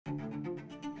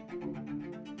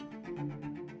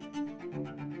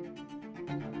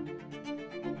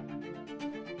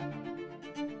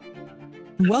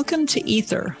Welcome to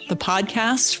Aether, the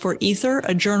podcast for Aether,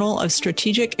 a journal of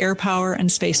strategic air power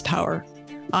and space power.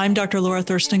 I'm Dr. Laura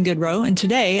Thurston Goodrow, and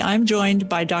today I'm joined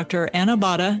by Dr. Anna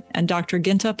Batta and Dr.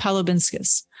 Ginta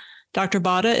Palubinskas. Dr.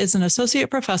 Batta is an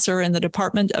associate professor in the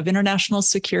Department of International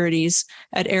Securities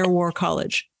at Air War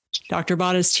College. Dr.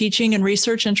 Batta's teaching and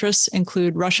research interests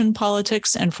include Russian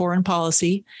politics and foreign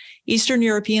policy, Eastern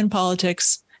European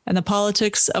politics, and the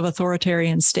politics of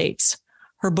authoritarian states.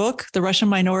 Her book, The Russian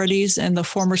Minorities in the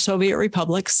Former Soviet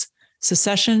Republics,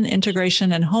 Secession,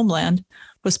 Integration, and Homeland,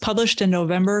 was published in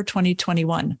November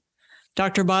 2021.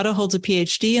 Dr. Batta holds a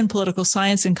PhD in political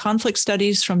science and conflict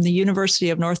studies from the University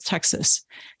of North Texas.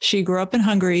 She grew up in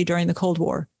Hungary during the Cold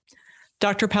War.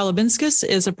 Dr. Palubinskas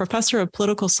is a professor of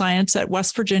political science at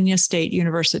West Virginia State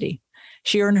University.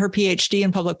 She earned her PhD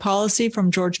in public policy from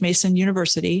George Mason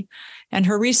University, and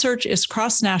her research is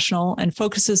cross-national and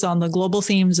focuses on the global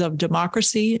themes of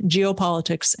democracy,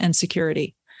 geopolitics, and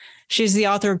security. She's the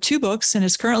author of 2 books and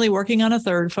is currently working on a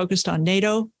third focused on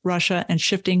NATO, Russia, and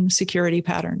shifting security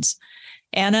patterns.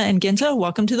 Anna and Ginta,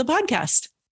 welcome to the podcast.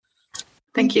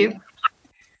 Thank you.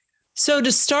 So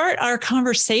to start our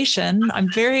conversation,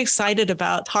 I'm very excited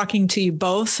about talking to you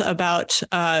both about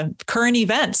current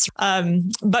events.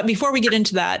 But before we get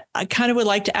into that, I kind of would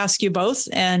like to ask you both,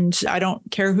 and I don't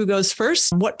care who goes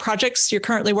first, what projects you're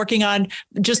currently working on,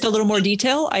 just a little more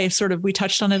detail. We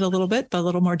touched on it a little bit, but a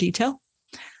little more detail.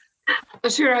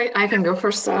 Sure, I can go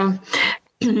first.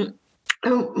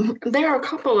 There are a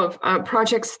couple of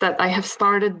projects that I have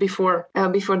started before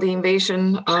the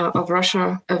invasion of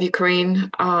Russia, of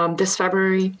Ukraine, this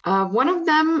February. One of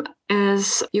them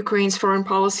is Ukraine's foreign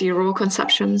policy role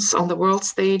conceptions on the world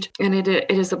stage, and it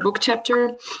is a book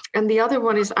chapter. And the other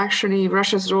one is actually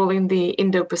Russia's role in the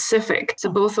Indo-Pacific. So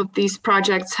both of these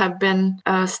projects have been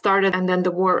started, and then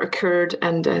the war occurred,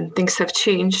 and things have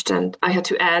changed, and I had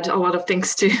to add a lot of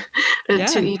things to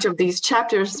each of these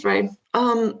chapters, right?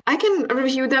 I can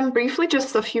review them briefly,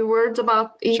 just a few words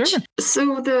about each. Sure.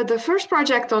 So the first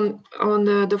project on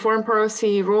the foreign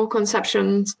policy role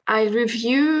conceptions, I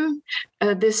review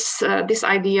this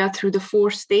idea through the 4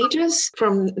 stages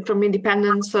from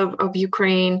independence of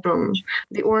Ukraine, from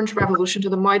the Orange Revolution to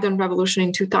the Maidan Revolution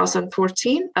in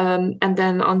 2014, and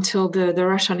then until the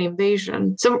Russian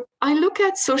invasion. So I look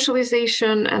at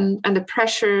socialization and the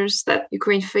pressures that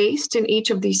Ukraine faced in each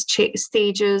of these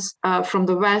stages from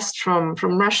the West, from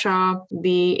Russia,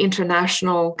 the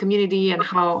international community, and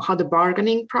how the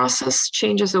bargaining process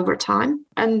changes over time.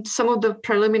 And some of the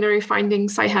preliminary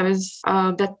findings I have is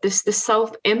that the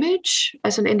self-image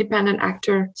as an independent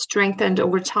actor strengthened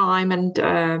over time, and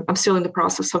I'm still in the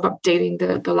process of updating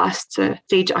the last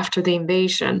stage after the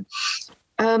invasion.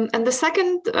 And the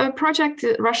second project,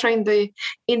 Russia in the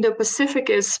Indo-Pacific,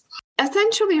 is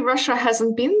essentially Russia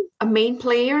hasn't been a main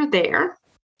player there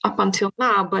up until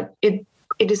now, but it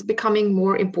is becoming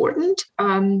more important.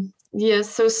 Yes,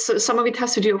 so some of it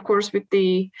has to do, of course, with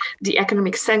the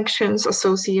economic sanctions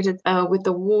associated with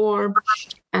the war.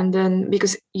 And then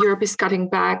because Europe is cutting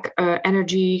back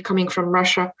energy coming from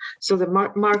Russia, so the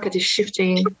market is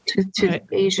shifting to right.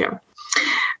 Asia.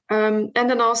 And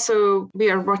then also we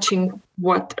are watching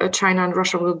what China and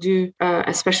Russia will do,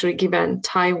 especially given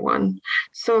Taiwan.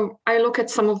 So I look at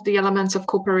some of the elements of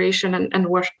cooperation and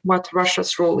what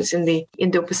Russia's role is in the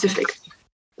Indo-Pacific.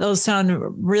 Those sound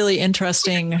really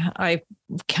interesting. I'm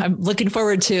looking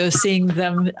forward to seeing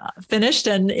them finished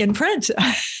and in print.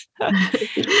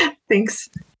 Thanks.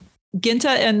 Ginta,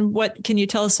 and what can you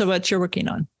tell us about what you're working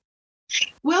on?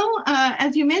 Well,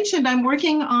 as you mentioned, I'm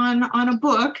working on a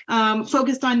book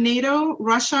focused on NATO,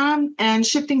 Russia, and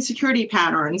shifting security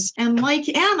patterns. And like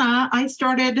Anna, I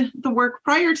started the work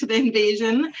prior to the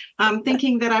invasion,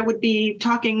 thinking that I would be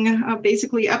talking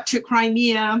basically up to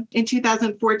Crimea in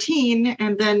 2014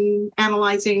 and then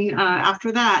analyzing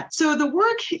after that. So the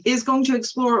work is going to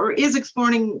explore, or is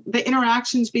exploring, the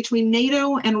interactions between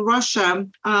NATO and Russia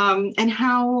and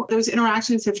how those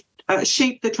interactions have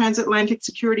shape the transatlantic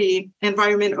security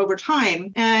environment over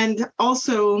time. And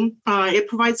also, it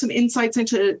provides some insights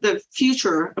into the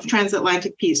future of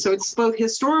transatlantic peace. So it's both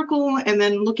historical and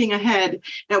then looking ahead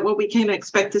at what we can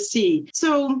expect to see.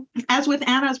 So as with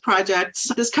Anna's projects,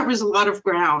 this covers a lot of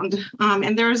ground,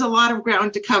 and there is a lot of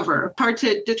ground to cover. Hard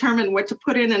to determine what to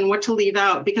put in and what to leave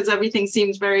out because everything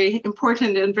seems very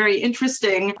important and very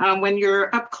interesting when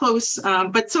you're up close,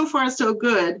 but so far so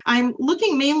good. I'm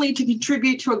looking mainly to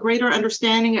contribute to a greater greater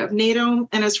understanding of NATO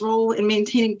and its role in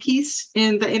maintaining peace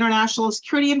in the international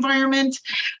security environment,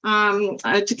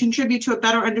 to contribute to a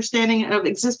better understanding of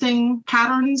existing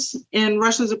patterns in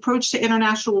Russia's approach to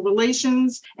international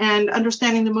relations and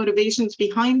understanding the motivations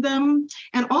behind them.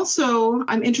 And also,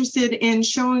 I'm interested in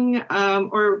showing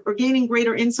or gaining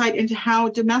greater insight into how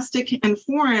domestic and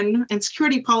foreign and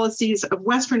security policies of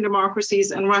Western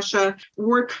democracies and Russia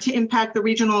work to impact the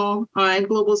regional and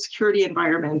global security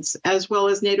environments, as well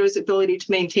as NATO's ability to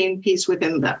maintain peace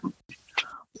within them.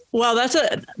 Well,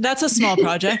 that's a small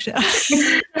project.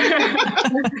 Not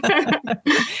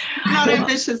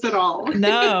ambitious at all.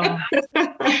 No.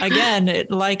 Again,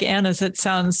 like Anna's, it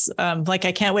sounds like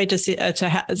I can't wait to see to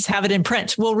have it in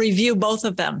print. We'll review both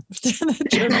of them.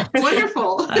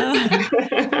 Wonderful.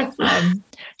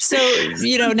 So,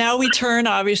 now we turn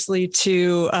obviously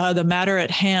to the matter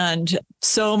at hand.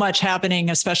 So much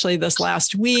happening, especially this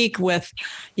last week with,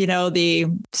 the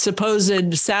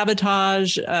supposed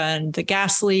sabotage and the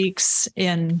gas leaks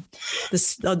in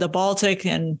the Baltic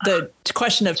and the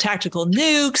question of tactical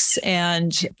nukes.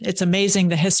 And it's amazing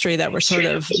the history that we're sort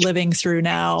of living through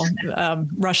now.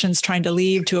 Russians trying to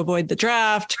leave to avoid the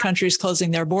draft, countries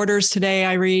closing their borders today,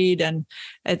 I read, and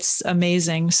it's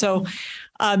amazing. So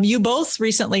you both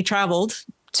recently traveled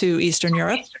to Eastern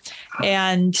Europe.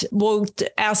 And we'll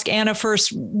ask Anna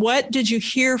first, what did you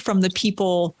hear from the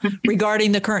people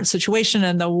regarding the current situation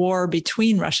and the war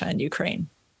between Russia and Ukraine?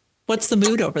 What's the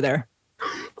mood over there?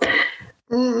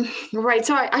 Right.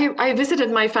 So I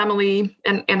visited my family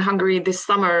in Hungary this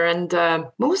summer, and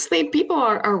mostly people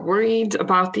are worried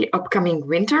about the upcoming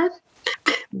winter.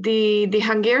 The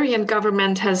Hungarian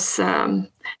government has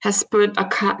put a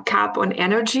cap on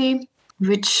energy,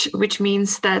 which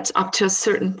means that up to a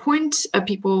certain point,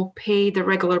 people pay the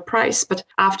regular price, but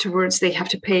afterwards they have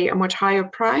to pay a much higher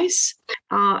price.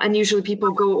 And usually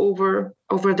people go over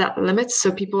that limit.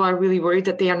 So people are really worried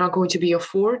that they are not going to be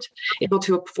able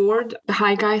to afford the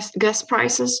high gas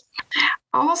prices.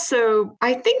 Also,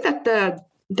 I think that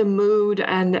the mood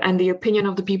and the opinion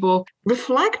of the people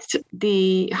reflect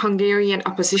the Hungarian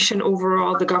opposition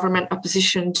overall, the government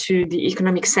opposition to the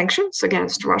economic sanctions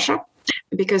against Russia,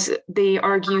 because they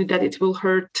argue that it will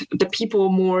hurt the people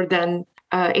more than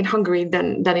in Hungary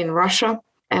than in Russia.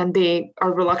 And they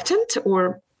are reluctant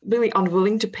or really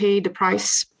unwilling to pay the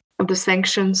price of the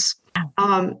sanctions.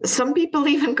 Some people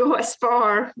even go as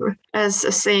far as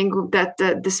saying that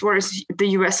this war is the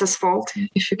US's fault,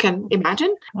 if you can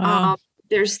imagine. Wow.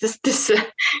 There's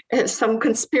some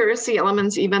conspiracy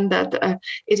elements even that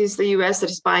it is the US that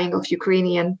is buying off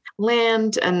Ukrainian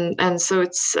land, and so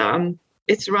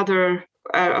it's rather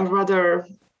a rather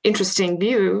interesting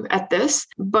view at this.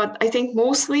 But I think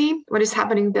mostly what is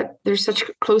happening, that there's such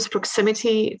close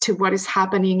proximity to what is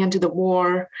happening and to the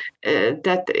war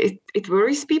that it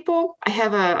worries people. I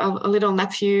have a little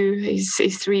nephew.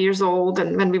 He's 3 years old,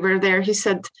 and when we were there, he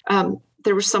said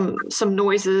there were some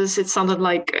noises. It sounded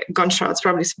like gunshots.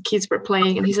 Probably some kids were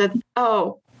playing, and he said,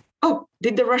 "Oh,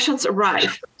 did the Russians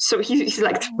arrive?" So he's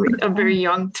like a very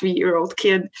young 3-year-old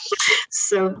kid.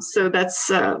 So that's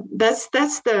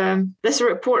the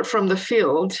report from the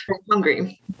field from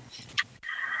Hungary.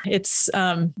 It's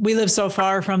we live so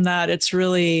far from that. It's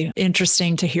really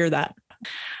interesting to hear that.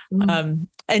 Mm-hmm.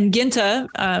 And Ginta,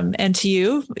 and to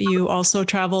you also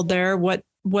traveled there.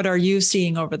 What are you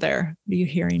seeing over there? What are you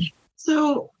hearing?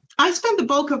 So I spent the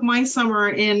bulk of my summer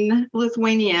in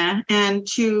Lithuania, and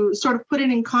to sort of put it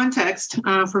in context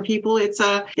for people, it's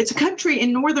a country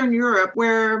in Northern Europe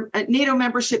where NATO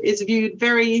membership is viewed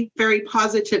very, very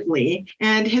positively.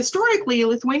 And historically,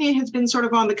 Lithuania has been sort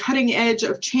of on the cutting edge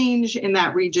of change in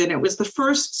that region. It was the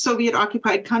first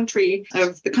Soviet-occupied country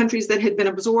of the countries that had been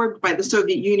absorbed by the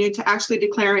Soviet Union to actually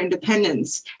declare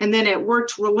independence. And then it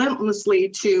worked relentlessly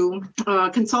to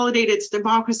consolidate its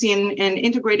democracy and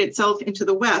integrate itself into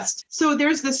the West. So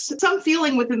there's some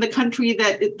feeling within the country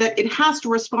that it has to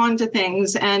respond to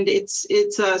things, and it's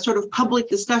a sort of public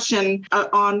discussion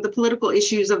on the political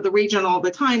issues of the region all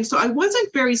the time. So I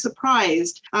wasn't very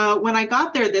surprised when I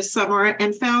got there this summer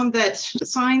and found that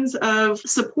signs of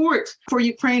support for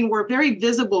Ukraine were very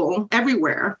visible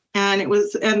everywhere. And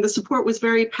the support was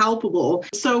very palpable.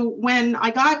 So when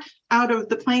I got out of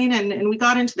the plane and we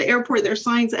got into the airport, there are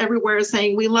signs everywhere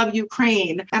saying, "We love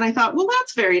Ukraine." And I thought, well,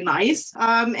 that's very nice.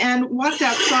 And walked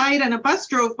outside, and a bus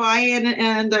drove by,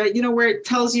 and where it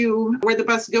tells you where the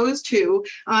bus goes to,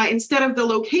 instead of the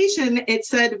location, it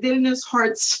said Vilnius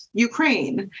Hearts,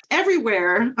 Ukraine.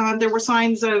 Everywhere there were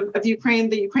signs of Ukraine.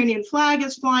 The Ukrainian flag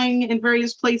is flying in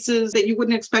various places that you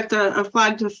wouldn't expect a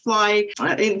flag to fly,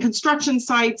 in construction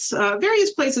sites, markets,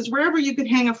 various places, wherever you could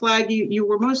hang a flag, you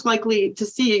were most likely to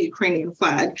see a Ukrainian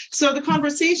flag. So the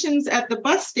conversations at the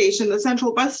bus station, the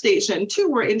central bus station, too,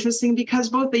 were interesting because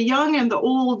both the young and the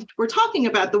old were talking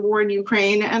about the war in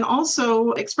Ukraine and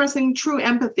also expressing true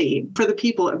empathy for the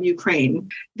people of Ukraine.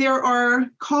 There are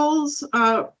calls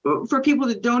for people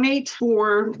to donate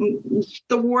for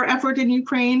the war effort in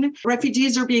Ukraine.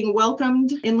 Refugees are being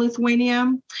welcomed in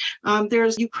Lithuania.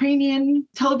 There's Ukrainian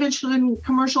television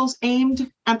commercials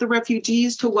aimed at the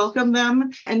refugees to welcome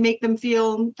them and make them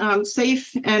feel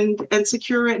safe and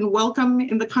secure and welcome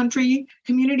in the country.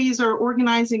 Communities are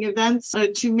organizing events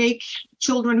to make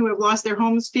children who have lost their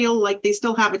homes feel like they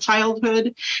still have a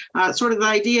childhood. Sort of the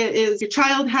idea is your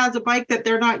child has a bike that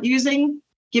they're not using,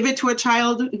 give it to a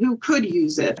child who could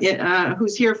use it,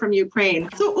 who's here from Ukraine.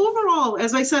 So overall,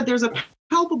 as I said, there's a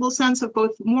palpable sense of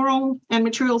both moral and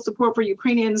material support for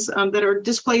Ukrainians that are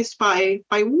displaced by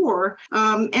war.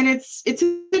 And it's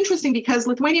interesting because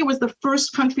Lithuania was the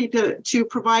first country to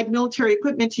provide military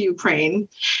equipment to Ukraine.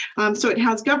 So it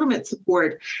has government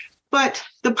support. But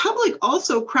the public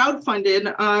also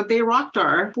crowdfunded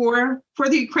Bayraktar for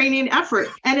the Ukrainian effort.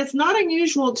 And it's not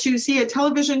unusual to see a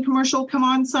television commercial come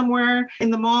on somewhere in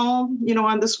the mall,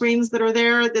 on the screens that are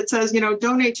there that says,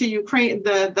 donate to Ukraine,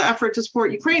 the effort to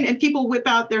support Ukraine. And people whip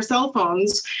out their cell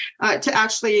phones to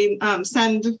actually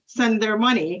send their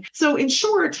money. So in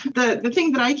short, the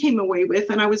thing that I came away with,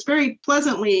 and I was very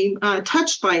pleasantly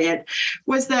touched by it,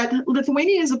 was that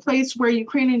Lithuania is a place where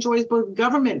Ukraine enjoys both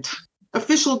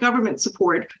official government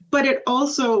support, but it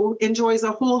also enjoys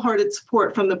a wholehearted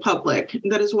support from the public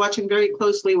that is watching very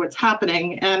closely what's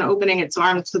happening and opening its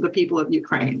arms to the people of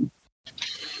Ukraine.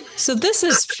 So this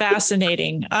is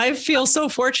fascinating. I feel so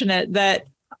fortunate that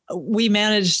we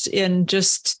managed in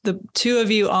just the two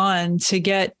of you on to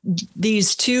get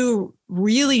these two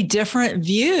really different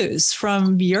views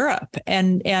from Europe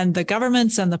and the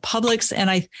governments and the publics. And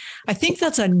I think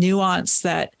that's a nuance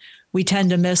that we tend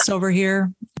to miss over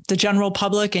here, the general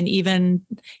public, and even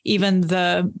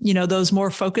the, those more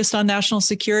focused on national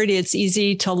security. It's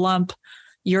easy to lump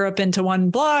Europe into one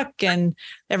block and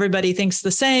everybody thinks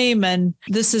the same. And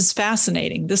this is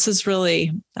fascinating. This is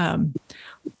really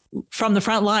from the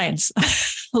front lines,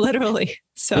 literally.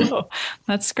 So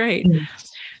that's great.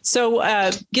 So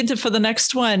Ginta, for the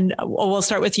next one, we'll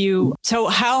start with you. So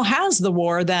how has the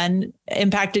war then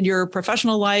impacted your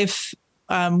professional life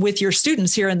with your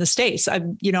students here in the States?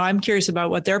 I'm curious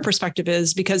about what their perspective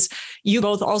is, because you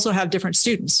both also have different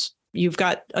students. You've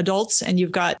got adults and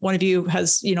you've got, one of you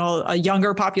has, a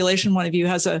younger population. One of you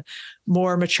has a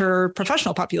more mature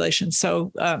professional population.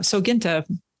 So Ginta.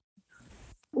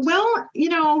 Well,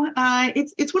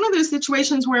 it's one of those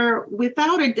situations where,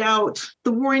 without a doubt,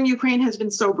 the war in Ukraine has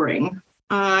been sobering.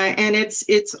 And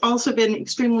it's also been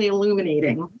extremely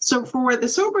illuminating. So for the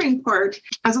sobering part,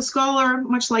 as a scholar,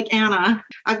 much like Anna,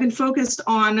 I've been focused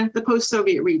on the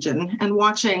post-Soviet region and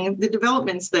watching the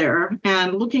developments there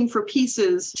and looking for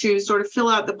pieces to sort of fill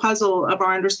out the puzzle of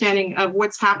our understanding of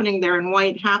what's happening there and why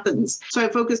it happens. So I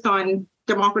focused on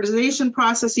democratization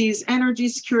processes, energy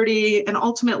security, and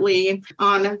ultimately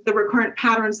on the recurrent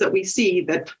patterns that we see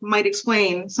that might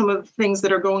explain some of the things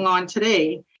that are going on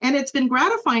today. And it's been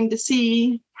gratifying to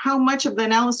see how much of the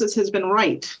analysis has been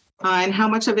right and how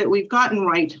much of it we've gotten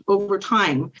right over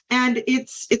time. And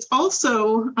it's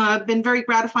also been very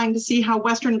gratifying to see how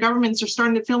Western governments are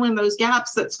starting to fill in those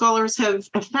gaps that scholars have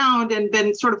found and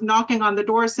been sort of knocking on the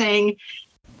door saying,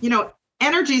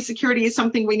 energy security is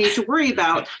something we need to worry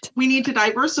about. We need to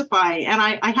diversify. And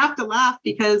I have to laugh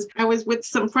because I was with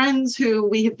some friends who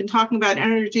we have been talking about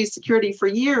energy security for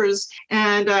years.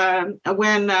 And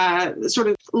when sort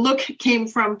of look came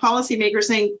from policymakers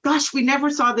saying, gosh, we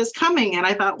never saw this coming. And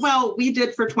I thought, well, we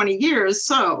did for 20 years.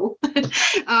 So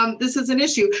this is an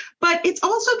issue. But it's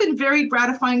also been very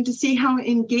gratifying to see how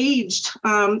engaged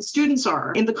students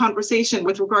are in the conversation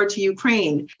with regard to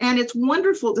Ukraine. And it's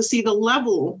wonderful to see the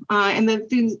level and the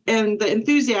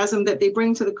enthusiasm that they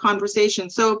bring to the conversation.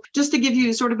 So just to give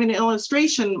you sort of an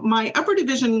illustration, my upper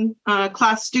division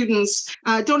class students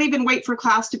don't even wait for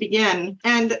class to begin.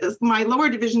 And my lower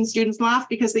division students laugh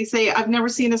because they say, I've never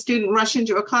seen a student rush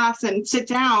into a class and sit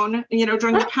down,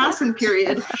 during the passing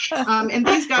period. And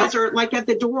these guys are like at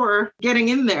the door getting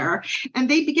in there. And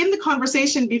they begin the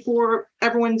conversation before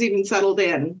everyone's even settled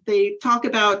in. They talk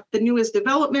about the newest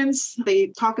developments. They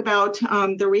talk about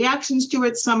the reactions to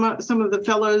it. Some of the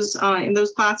fellows in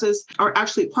those classes are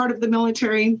actually part of the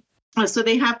military, so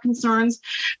they have concerns.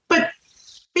 But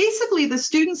basically, the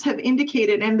students have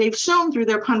indicated, and they've shown through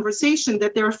their conversation,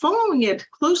 that they're following it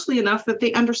closely enough that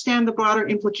they understand the broader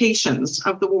implications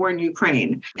of the war in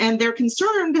Ukraine. And they're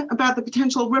concerned about the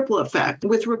potential ripple effect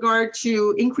with regard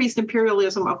to increased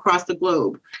imperialism across the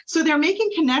globe. So they're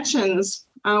making connections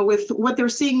with what they're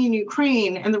seeing in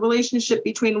Ukraine and the relationship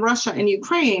between Russia and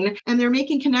Ukraine. And they're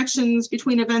making connections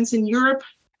between events in Europe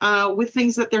with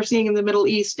things that they're seeing in the Middle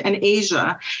East and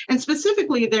Asia. And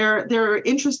specifically, they're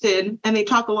interested, and they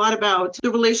talk a lot about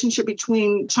the relationship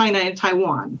between China and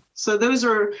Taiwan. So those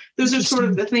are sort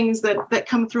of the things that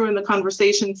come through in the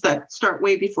conversations that start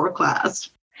way before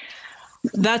class.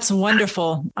 That's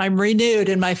wonderful. I'm renewed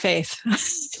in my faith.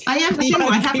 I am too.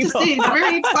 I have to say, it's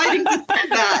very exciting to see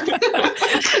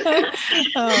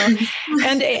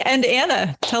that. And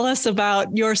Anna, tell us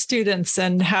about your students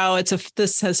and how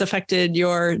this has affected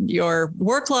your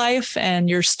work life and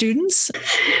your students.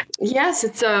 Yes,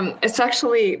 it's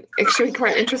actually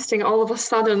quite interesting. All of a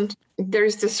sudden,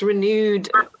 there's this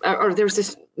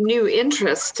new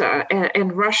interest in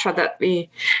Russia that we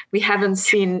haven't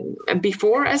seen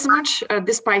before as much,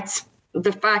 despite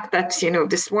the fact that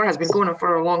this war has been going on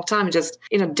for a long time, just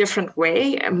in a different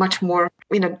way, much more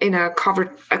in a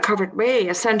covered way,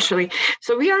 essentially.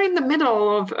 So we are in the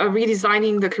middle of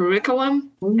redesigning the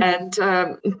curriculum and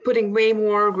putting way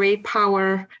more great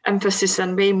power emphasis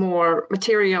and way more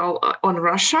material on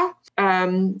Russia.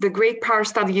 The Great Power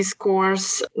Studies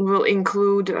course will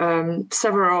include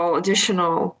several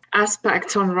additional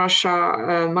aspects on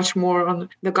Russia, much more on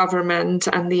the government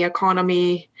and the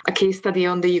economy, a case study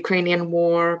on the Ukrainian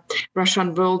war,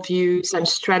 Russian worldviews and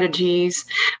strategies.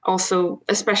 Also,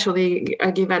 especially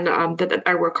given that at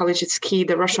our college it's key,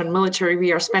 the Russian military,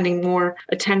 we are spending more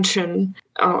attention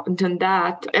than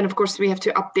that. And of course, we have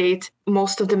to update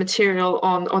most of the material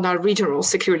on our regional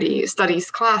security studies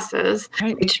classes,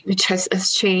 right, which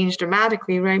has changed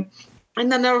dramatically, right? And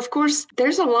then, of course,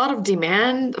 there's a lot of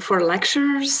demand for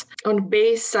lectures on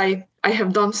base. I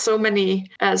have done so many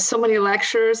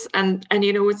lectures, and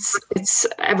it's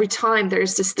every time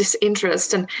there's this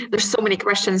interest, and there's so many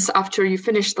questions after you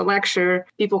finish the lecture.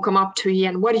 People come up to you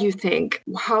and, what do you think?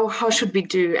 How should we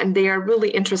do? And they are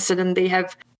really interested, and they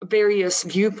have various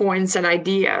viewpoints and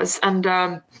ideas.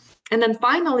 And then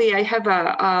finally, I have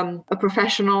a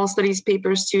professional studies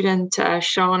paper student,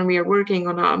 Sean. We are working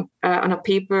on a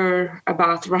paper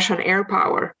about Russian air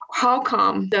power. How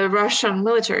come the Russian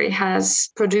military has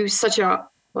produced such a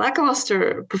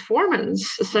lackluster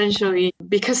performance, essentially,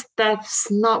 because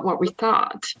that's not what we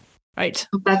thought. Right.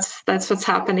 That's what's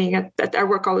happening at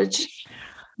our college.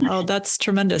 Oh, that's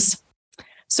tremendous.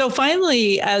 So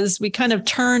finally, as we kind of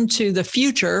turn to the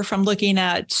future from looking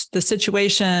at the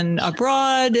situation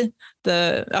abroad,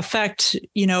 the effect,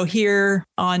 here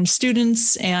on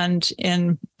students and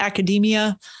in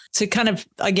academia, to kind of,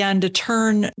 again, to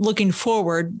turn looking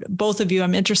forward, both of you,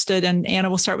 I'm interested, and Anna,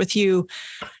 we'll start with you.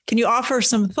 Can you offer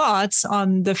some thoughts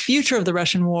on the future of the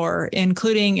Russian war,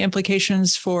 including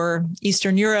implications for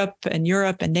Eastern Europe and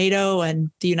NATO and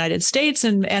the United States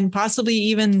and possibly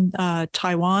even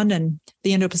Taiwan and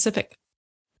the Indo-Pacific?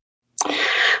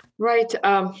 Right.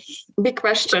 Big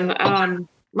question.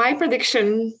 My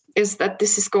prediction is that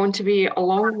this is going to be a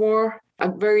long war, a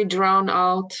very drawn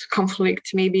out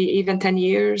conflict, maybe even 10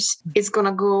 years. It's going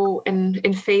to go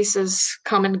in phases,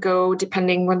 come and go,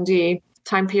 depending on the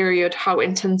time period, how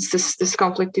intense this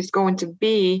conflict is going to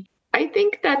be. I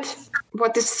think that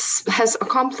what this has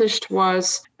accomplished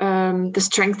was the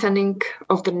strengthening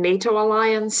of the NATO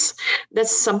alliance.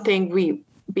 That's something we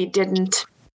didn't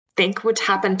think would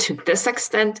happen to this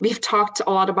extent. We've talked a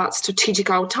lot about strategic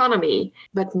autonomy,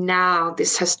 but now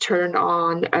this has turned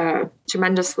on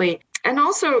tremendously. And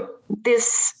also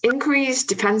this increased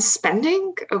defense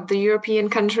spending of the European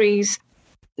countries,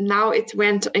 now it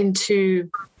went into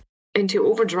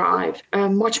overdrive,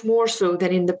 much more so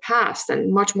than in the past,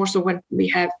 and much more so when we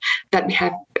have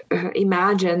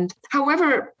imagined.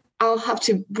 However, I'll have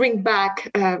to bring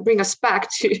us back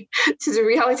to the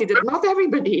reality that not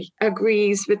everybody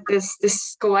agrees with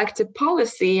this collective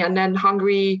policy, and then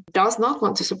Hungary does not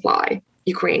want to supply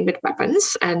Ukraine with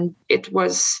weapons, and it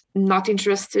was not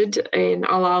interested in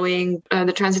allowing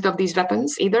the transit of these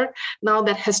weapons either. Now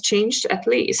that has changed, at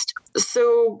least.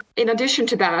 So in addition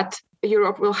to that,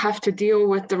 Europe will have to deal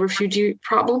with the refugee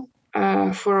problem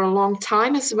for a long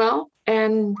time as well.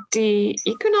 And the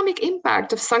economic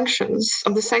impact of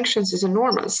the sanctions is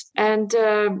enormous. And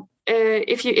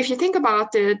if you think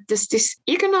about it, this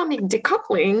economic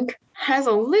decoupling has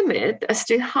a limit as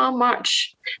to how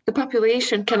much the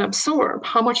population can absorb,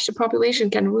 how much the population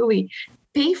can really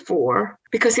pay for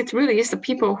because it really is the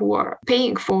people who are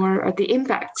paying for the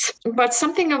impacts. But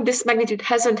something of this magnitude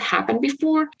hasn't happened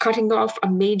before. Cutting off a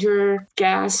major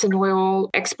gas and oil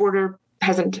exporter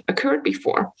hasn't occurred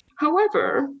before.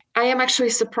 However, I am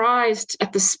actually surprised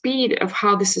at the speed of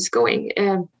how this is going.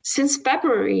 Since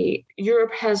February,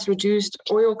 Europe has reduced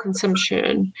oil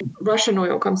consumption, Russian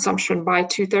oil consumption, by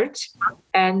 2/3.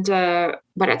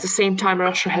 But at the same time,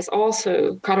 Russia has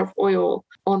also cut off oil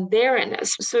on their end.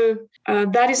 So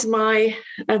that is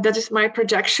my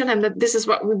projection, and that this is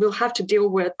what we will have to deal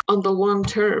with on the long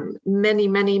term.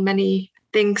 Many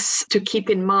things to keep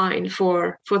in mind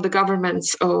for the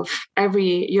governments of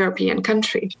every European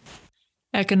country.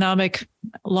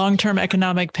 Long-term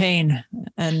economic pain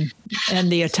and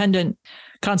the attendant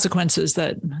consequences,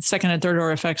 that second and third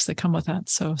order effects that come with that.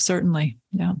 So certainly,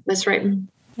 yeah. That's right.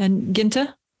 And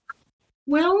Ginta?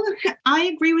 Well, I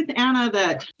agree with Anna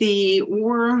that the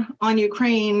war on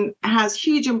Ukraine has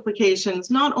huge implications,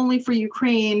 not only for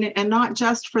Ukraine and not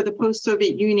just for the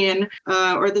post-Soviet Union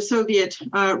or the Soviet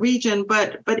region,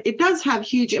 but it does have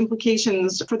huge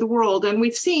implications for the world. And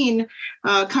we've seen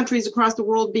countries across the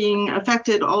world being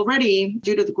affected already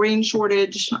due to the grain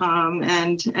shortage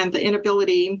and the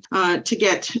inability to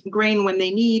get grain when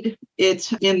they need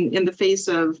it in the face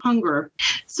of hunger.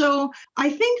 So I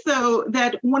think, though,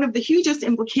 that one of the hugest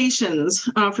implications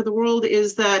for the world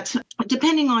is that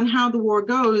depending on how the war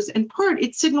goes, in part,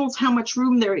 it signals how much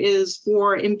room there is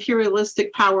for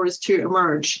imperialistic powers to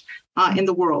emerge in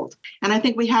the world. And I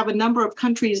think we have a number of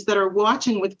countries that are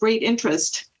watching with great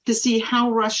interest to see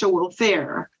how Russia will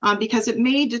fare, because it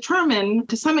may determine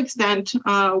to some extent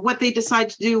what they decide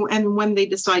to do and when they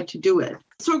decide to do it.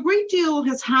 So a great deal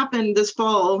has happened this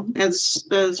fall,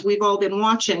 as we've all been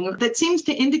watching, that seems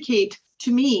to indicate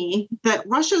to me that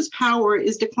Russia's power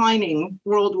is declining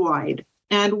worldwide.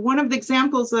 And one of the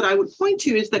examples that I would point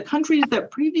to is that countries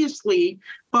that previously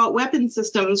bought weapon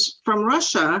systems from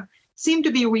Russia seem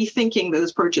to be rethinking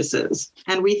those purchases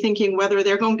and rethinking whether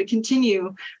they're going to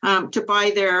continue to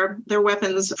buy their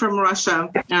weapons from Russia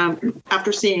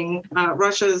after seeing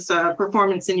Russia's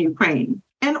performance in Ukraine.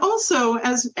 And also,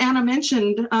 as Anna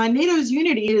mentioned, NATO's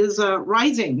unity is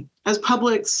rising as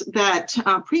publics that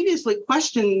previously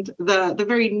questioned the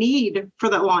very need for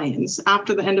the alliance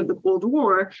after the end of the Cold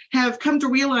War have come to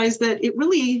realize that it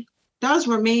really does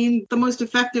remain the most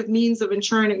effective means of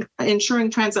ensuring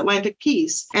transatlantic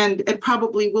peace, and it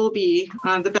probably will be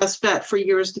the best bet for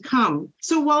years to come.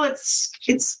 So while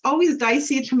it's always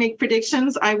dicey to make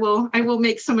predictions, I will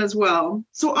make some as well.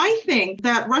 So I think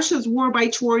that Russia's war by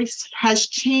choice has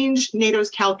changed NATO's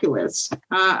calculus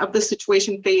of the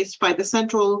situation faced by the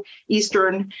Central,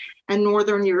 Eastern, and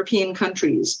Northern European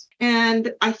countries.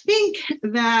 And I think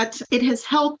that it has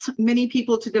helped many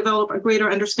people to develop a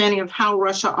greater understanding of how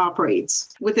Russia operates,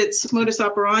 with its modus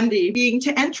operandi being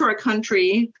to enter a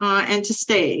country and to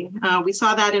stay. We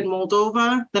saw that in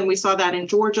Moldova, then we saw that in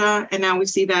Georgia, and now we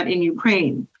see that in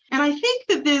Ukraine. And I think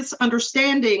that this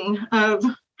understanding of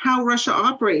how Russia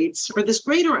operates, or this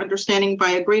greater understanding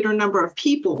by a greater number of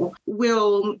people,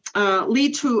 will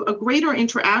lead to a greater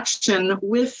interaction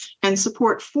with and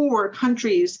support for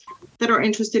countries that are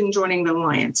interested in joining the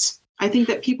alliance. I think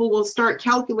that people will start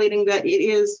calculating that it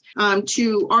is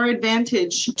to our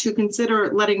advantage to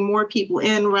consider letting more people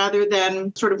in rather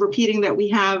than sort of repeating that we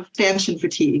have expansion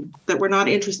fatigue, that we're not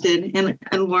interested in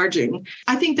enlarging.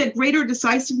 I think that greater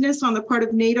decisiveness on the part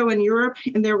of NATO and Europe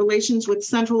in their relations with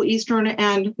Central, Eastern,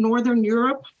 and Northern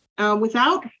Europe,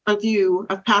 without a view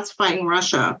of pacifying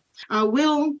Russia,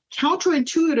 will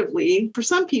counterintuitively, for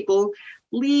some people,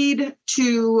 lead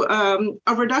to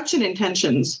a reduction in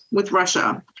tensions with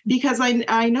Russia. Because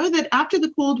I know that after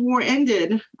the Cold War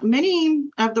ended, many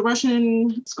of the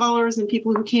Russian scholars and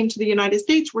people who came to the United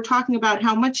States were talking about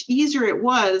how much easier it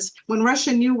was when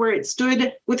Russia knew where it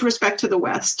stood with respect to the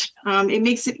West. It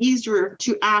makes it easier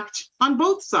to act on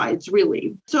both sides,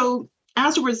 really. So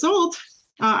as a result,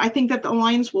 I think that the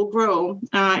alliance will grow,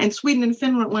 and Sweden and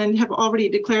Finland have already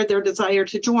declared their desire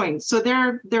to join. So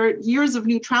their years of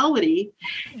neutrality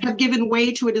have given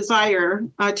way to a desire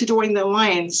to join the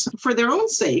alliance for their own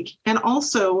sake. And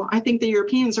also, I think the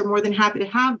Europeans are more than happy to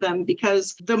have them,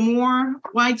 because the more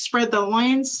widespread the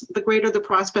alliance, the greater the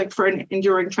prospect for an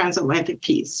enduring transatlantic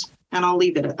peace. And I'll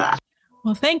leave it at that.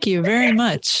 Well, thank you very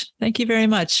much. Thank you very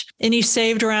much. Any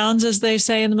saved rounds, as they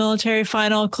say in the military?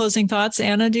 Final closing thoughts?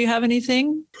 Anna, do you have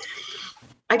anything?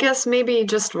 I guess maybe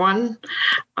just one.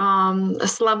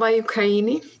 Slava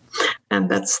Ukraini. And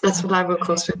that's what I will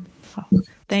close with.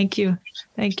 Thank you.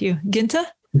 Thank you. Ginta?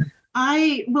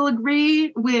 I will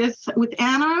agree with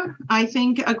Anna. I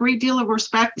think a great deal of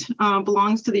respect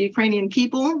belongs to the Ukrainian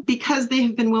people because they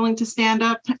have been willing to stand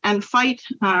up and fight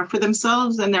for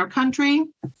themselves and their country.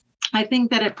 I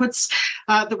think that it puts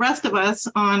the rest of us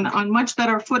on much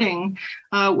better footing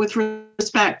with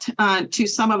respect to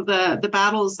some of the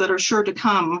battles that are sure to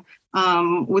come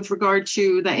with regard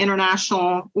to the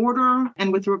international order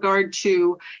and with regard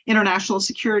to international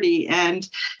security. And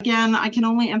again, I can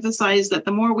only emphasize that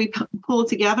the more we pull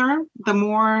together, the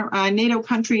more NATO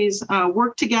countries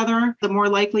work together, the more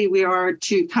likely we are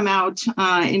to come out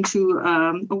into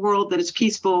a world that is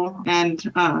peaceful and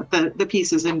the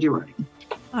peace is enduring.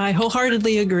 I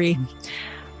wholeheartedly agree.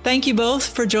 Thank you both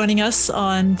for joining us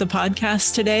on the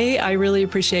podcast today. I really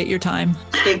appreciate your time.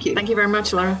 Thank you. Thank you very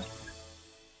much, Laura.